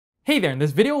Hey there, in this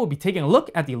video we'll be taking a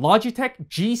look at the Logitech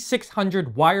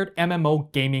G600 wired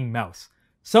MMO gaming mouse.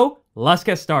 So let's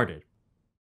get started.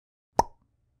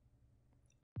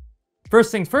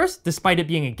 First things first, despite it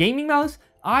being a gaming mouse,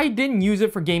 I didn't use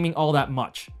it for gaming all that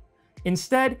much.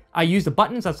 Instead, I used the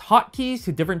buttons as hotkeys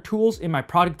to different tools in my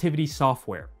productivity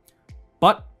software.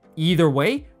 But either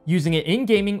way, using it in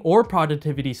gaming or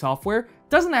productivity software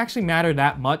doesn't actually matter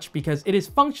that much because it is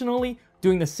functionally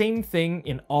doing the same thing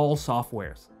in all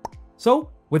softwares.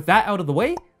 So with that out of the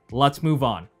way, let's move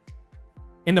on.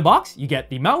 In the box, you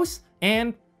get the mouse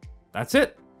and that's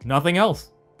it, nothing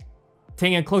else.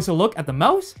 Taking a closer look at the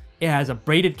mouse, it has a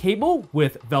braided cable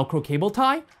with Velcro cable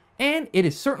tie, and it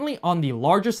is certainly on the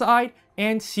larger side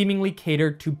and seemingly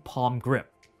catered to palm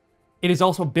grip. It is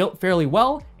also built fairly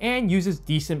well and uses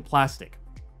decent plastic.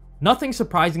 Nothing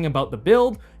surprising about the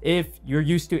build if you're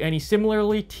used to any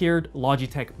similarly tiered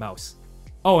Logitech mouse.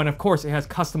 Oh, and of course it has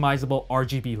customizable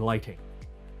RGB lighting.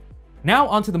 Now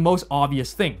onto the most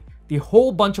obvious thing, the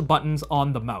whole bunch of buttons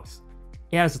on the mouse.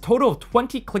 It has a total of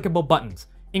 20 clickable buttons,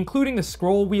 including the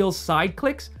scroll wheel's side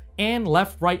clicks and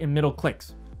left, right, and middle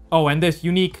clicks. Oh, and this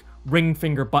unique ring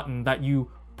finger button that you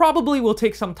probably will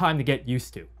take some time to get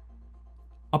used to.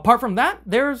 Apart from that,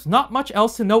 there's not much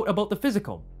else to note about the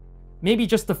physical. Maybe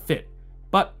just the fit,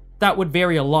 but that would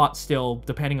vary a lot still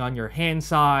depending on your hand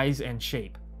size and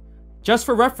shape. Just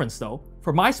for reference though,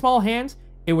 for my small hands,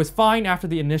 it was fine after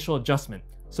the initial adjustment,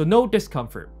 so no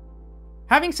discomfort.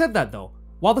 Having said that though,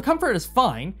 while the comfort is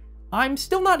fine, I'm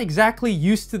still not exactly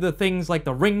used to the things like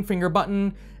the ring finger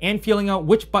button and feeling out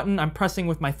which button I'm pressing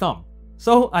with my thumb.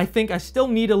 So I think I still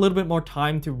need a little bit more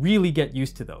time to really get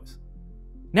used to those.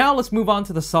 Now let's move on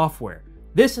to the software.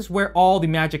 This is where all the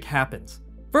magic happens.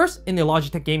 First, in the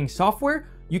Logitech gaming software,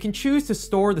 you can choose to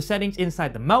store the settings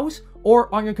inside the mouse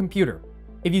or on your computer.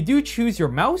 If you do choose your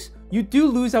mouse, you do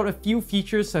lose out a few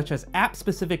features such as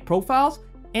app-specific profiles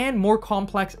and more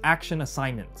complex action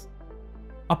assignments.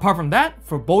 Apart from that,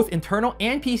 for both internal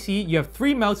and PC, you have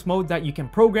 3 mouse modes that you can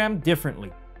program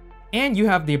differently. And you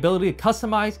have the ability to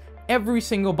customize every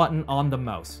single button on the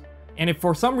mouse. And if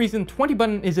for some reason 20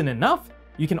 buttons isn't enough,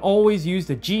 you can always use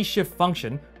the G-shift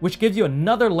function, which gives you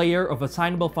another layer of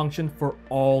assignable function for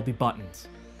all the buttons.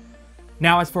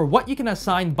 Now as for what you can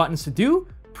assign buttons to do,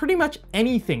 pretty much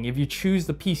anything if you choose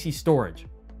the PC storage.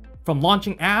 From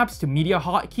launching apps to media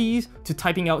hotkeys to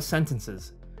typing out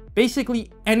sentences. Basically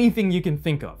anything you can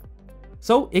think of.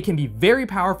 So it can be very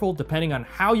powerful depending on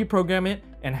how you program it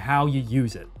and how you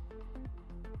use it.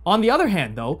 On the other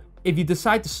hand though, if you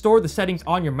decide to store the settings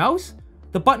on your mouse,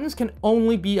 the buttons can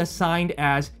only be assigned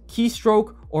as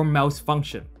keystroke or mouse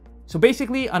function. So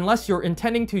basically, unless you're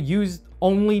intending to use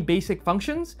only basic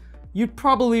functions, you'd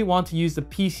probably want to use the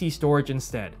PC storage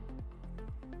instead.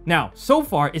 Now, so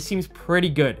far it seems pretty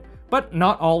good, but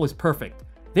not all is perfect.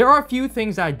 There are a few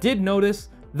things that I did notice,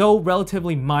 though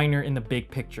relatively minor in the big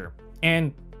picture,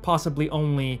 and possibly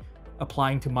only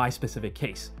applying to my specific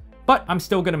case. But I'm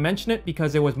still going to mention it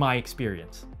because it was my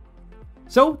experience.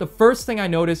 So the first thing I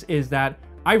noticed is that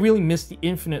I really missed the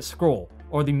infinite scroll,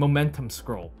 or the momentum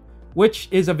scroll, which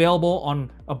is available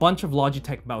on a bunch of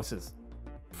Logitech mouses.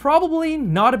 Probably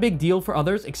not a big deal for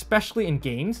others, especially in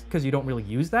games, because you don't really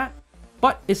use that,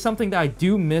 but it's something that I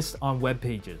do miss on web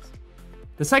pages.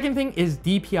 The second thing is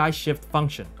DPI shift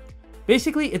function.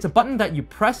 Basically, it's a button that you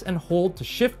press and hold to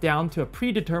shift down to a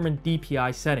predetermined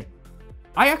DPI setting.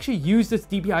 I actually use this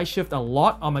DPI shift a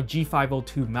lot on my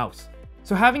G502 mouse,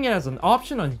 so having it as an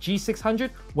option on G600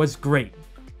 was great.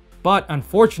 But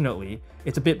unfortunately,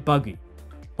 it's a bit buggy.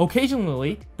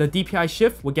 Occasionally, the DPI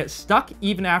shift will get stuck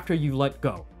even after you let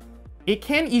go. It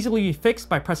can easily be fixed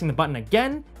by pressing the button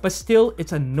again, but still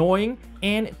it's annoying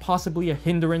and possibly a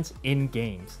hindrance in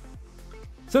games.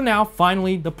 So now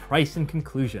finally the price and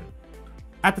conclusion.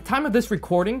 At the time of this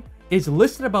recording, it is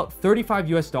listed about $35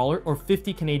 US or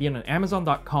 50 Canadian on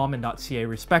Amazon.com and .ca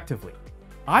respectively.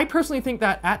 I personally think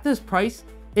that at this price,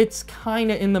 it's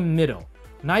kinda in the middle.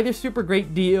 Neither super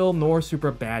great deal nor super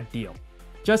bad deal.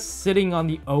 Just sitting on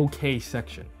the okay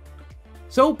section.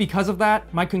 So because of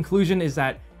that, my conclusion is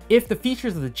that if the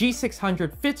features of the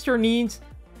G600 fits your needs,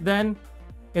 then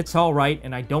it's alright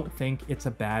and I don't think it's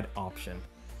a bad option.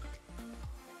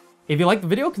 If you liked the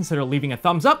video, consider leaving a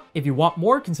thumbs up. If you want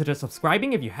more, consider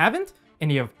subscribing if you haven't.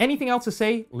 And if you have anything else to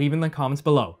say, leave in the comments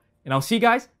below. And I'll see you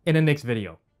guys in the next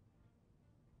video.